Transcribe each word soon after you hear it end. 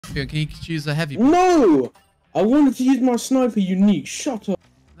Can you choose a heavy? No! I wanted to use my sniper unique. Shut up.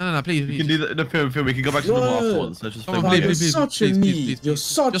 No, please. You can do that. No, Fionn, we can go back to the normal afterwards. So just please. Such a need. You're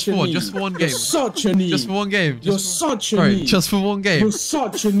such a need. Just for one game. You're such a need. Just for one game. You're such a need. Just for one game. You're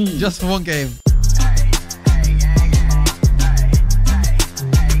such a need. Just for one game.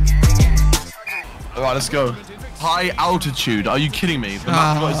 Alright, let's go. High altitude. Are you kidding me? The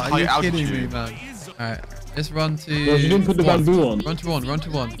map is high altitude. Kidding me, man? Alright, let's run to. Bro, you didn't put the bamboo on. Run to one. Oh,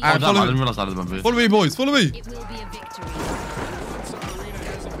 Alright, I didn't realize I had the bamboo. Follow me, boys. Follow me. It will be a victory.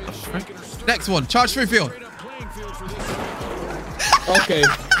 Next one. Charge through, Fionn. Okay.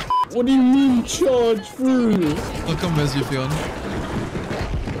 What do you mean charge through? I'll come res you, Fionn.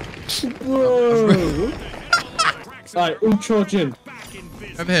 Bro. Alright, all charge in.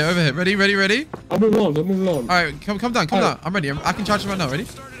 Over here. Ready? I'm moving on. Alright, come down. I'm ready. I can charge him right now. Ready?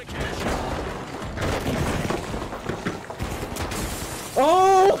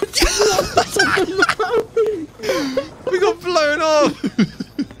 Oh! We got blown off.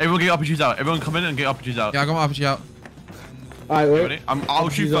 Everyone get RPGs out. Everyone come in and get RPGs out. Yeah, I got my RPG out. Alright, wait. Ready? I'll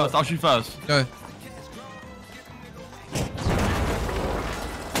shoot first. I'll shoot first. Go.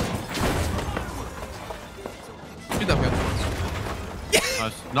 Shoot that, Fionn.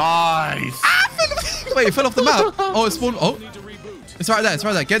 Nice. Wait, it fell off the map. Oh, it spawned. Oh, it's right there.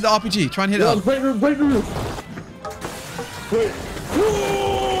 Get the RPG. Try and hit it up. Break the roof. Wait.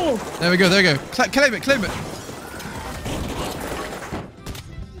 Whoa! There we go. Claim it.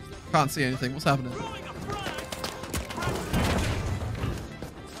 Can't see anything. What's happening?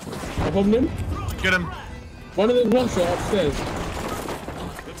 I bombed him. Get him. One of them one shot upstairs.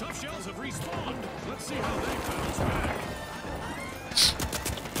 The tough shells have respawned. Let's see how they bounce back.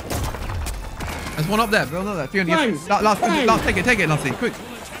 There's one up there. Fionn, Thanks. last, take it, Lassie. Quick.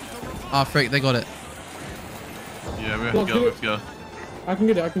 Ah, freak, they got it. Yeah, we have to go. I can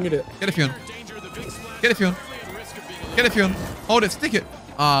get it. Get it, Fionn. Get it, Fionn. Hold it, stick it.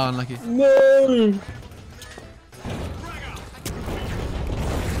 Ah, unlucky. No!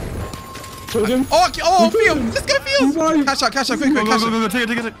 Put him. Oh, Fionn. Let's go, Fionn. Cash out, quick, cash out. Go, take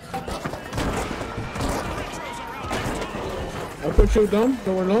it. I put you down,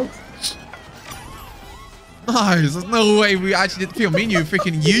 don't worry not. Nice. There's no way we actually did. Fionn, me and you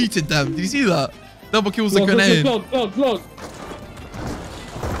freaking yeeted them. Did you see that? Double kills the grenade. Block.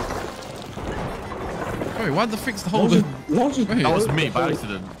 Wait, why the fix the whole? That was me by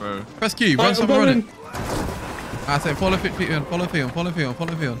accident, bro. Press Q. Run something on it. I say follow Fionn. Follow Fionn.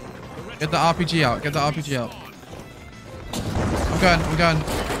 Get the RPG out. I'm going.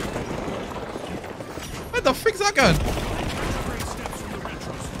 Where the frick's that going?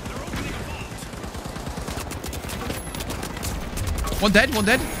 One dead.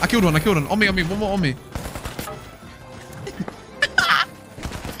 I killed one. On me. One more on me.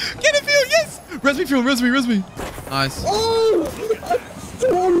 Get it, Fionn. Yes. Res me, Fionn. Res me. Nice. Oh!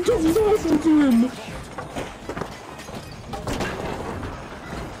 I'm just laughing to him.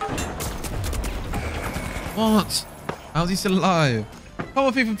 What? How's he still alive? Come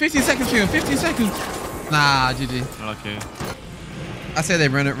on, Fionn. 15 seconds, Fionn. 15 seconds. Nah, GG. Okay. I say they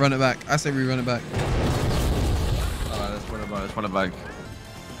run it back. I say we run it back. Alright, let's run it back.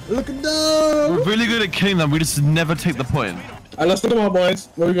 Look at that! We're really good at killing them. We just never take the point. Alright, let's look at my boys.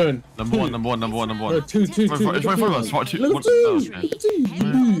 Where are we going? Number one. No, two. It's right in front of us. Two. Where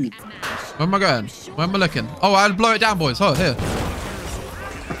am I going? Where am I looking? Oh, I'll blow it down, boys. Oh, here.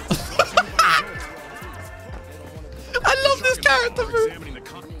 I love this character, bro.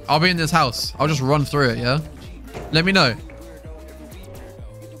 I'll be in this house. I'll just run through it, yeah? Let me know.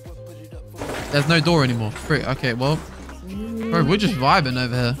 There's no door anymore. Frick. Okay, well. Bro, we're just vibing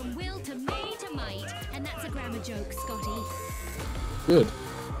over here. Will to might, and that's a grammar joke, Scotty. Good.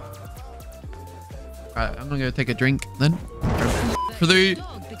 Alright, I'm gonna go take a drink then. 3,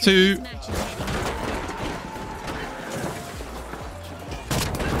 2. Nice.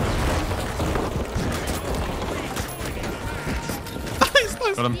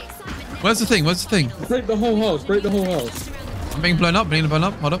 Got him. Where's the thing? Break the whole house. I'm being blown up.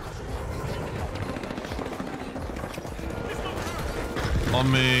 Hold up. On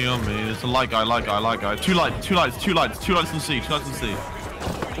me. There's a light guy. Two lights in C.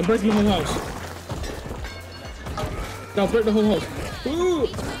 I'm breaking the whole house. Now break the whole house. Ooh.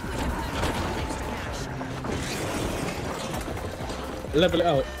 Level it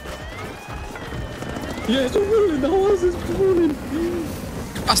out. Yeah, it's ruining. The whole house is ruining.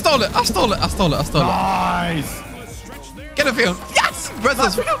 I stole it. Nice. Get a Fionn. Yes.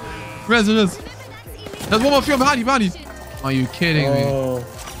 Res. There's one more Fionn behind you. Are you kidding me?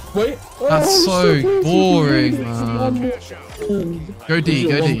 Wait. That's Oh, so close. boring, One man. more. Go D,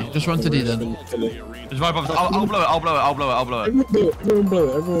 go D. Just run to D then. It's right above us. I'll blow it. I'll blow it. I'll blow it. I'll blow it. Everyone blow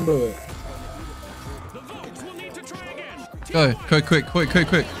it. Everyone blow it. Go, quick. Planning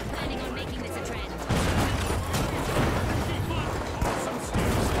on making this a trend.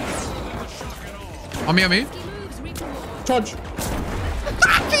 On me. Moves, reap reward. Charge.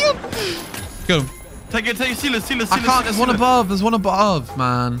 Kill him. Take it. Seal it. I can't. There's one above. There's one above,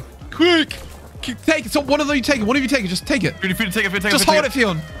 man. Quick. Take it. So one of you take it. One of you take it. Just take it. Take it. Just hold it,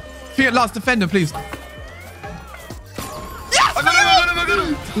 Fionn. Fionn, last defender, please.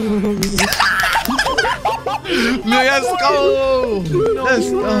 Let's go. Let's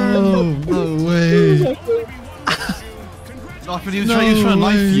go. No way. He was trying to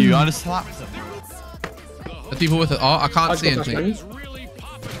knife you. I just slapped him. The people with it. Oh, I can't see anything.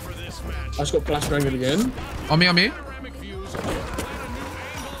 I just got flashbanged again. On me.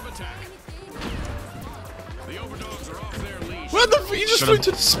 Where the f— you just flew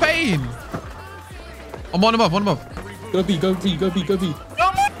to Spain. I'm one above. Go B. Where you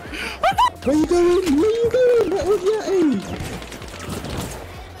going? What was that aim?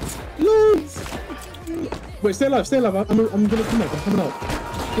 Lance! Wait, stay alive. I'm gonna come out. I'm coming out.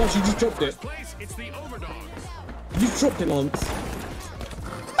 Lance, you just dropped it. You just dropped it, Lance.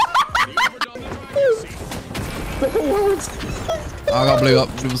 I got blew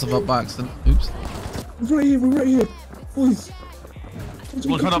myself up by accident. Oops. We're right here. Boys.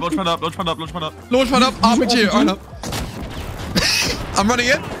 Launch one up. Launch one up. RPG. Right up. I'm running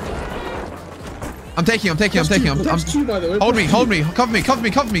it. I'm taking. That's two, by the way. Hold me. Cover me.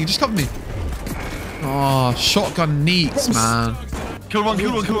 Just cover me. Oh, shotgun neats, man. Kill one.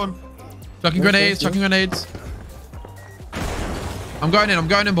 Chucking grenades. I'm going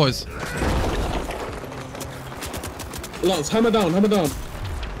in, boys. Lance, hammer down. Oh,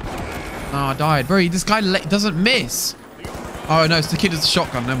 I died. Bro, this guy doesn't miss. Oh, no, it's the kid with the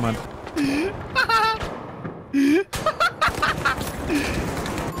shotgun. Never mind.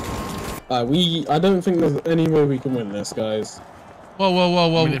 I don't think there's any way we can win this, guys.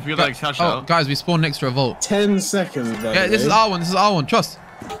 Whoa. I mean, if you like cash out. Guys, we spawned next to a vault. 10 seconds, by Yeah, the this is way. our one. Trust.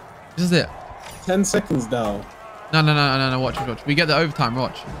 This is it. 10 seconds down. No. Watch. We get the overtime.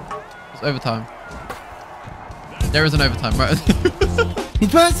 Watch. It's overtime. There is an overtime, right?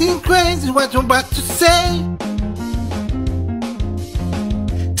 It wasn't crazy what I'm about to say.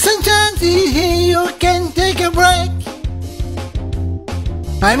 Sometimes you can take a break.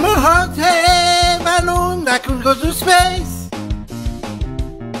 I'm a hot air balloon that could go to space.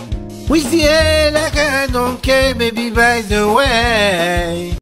 With the air like I don't care, baby, by the way.